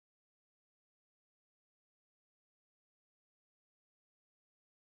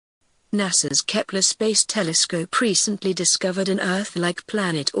NASA's Kepler Space Telescope recently discovered an Earth-like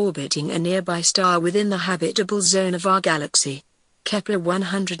planet orbiting a nearby star within the habitable zone of our galaxy. Kepler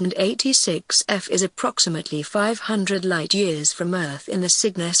 186f is approximately 500 light-years from Earth in the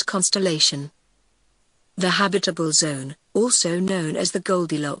Cygnus constellation. The habitable zone, also known as the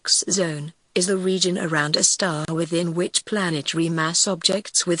Goldilocks zone, is the region around a star within which planetary mass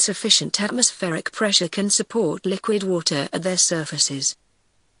objects with sufficient atmospheric pressure can support liquid water at their surfaces.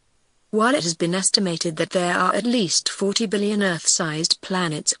 While it has been estimated that there are at least 40 billion Earth-sized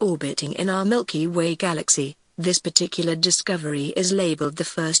planets orbiting in our Milky Way galaxy, this particular discovery is labeled the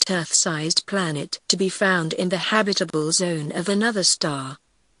first Earth-sized planet to be found in the habitable zone of another star.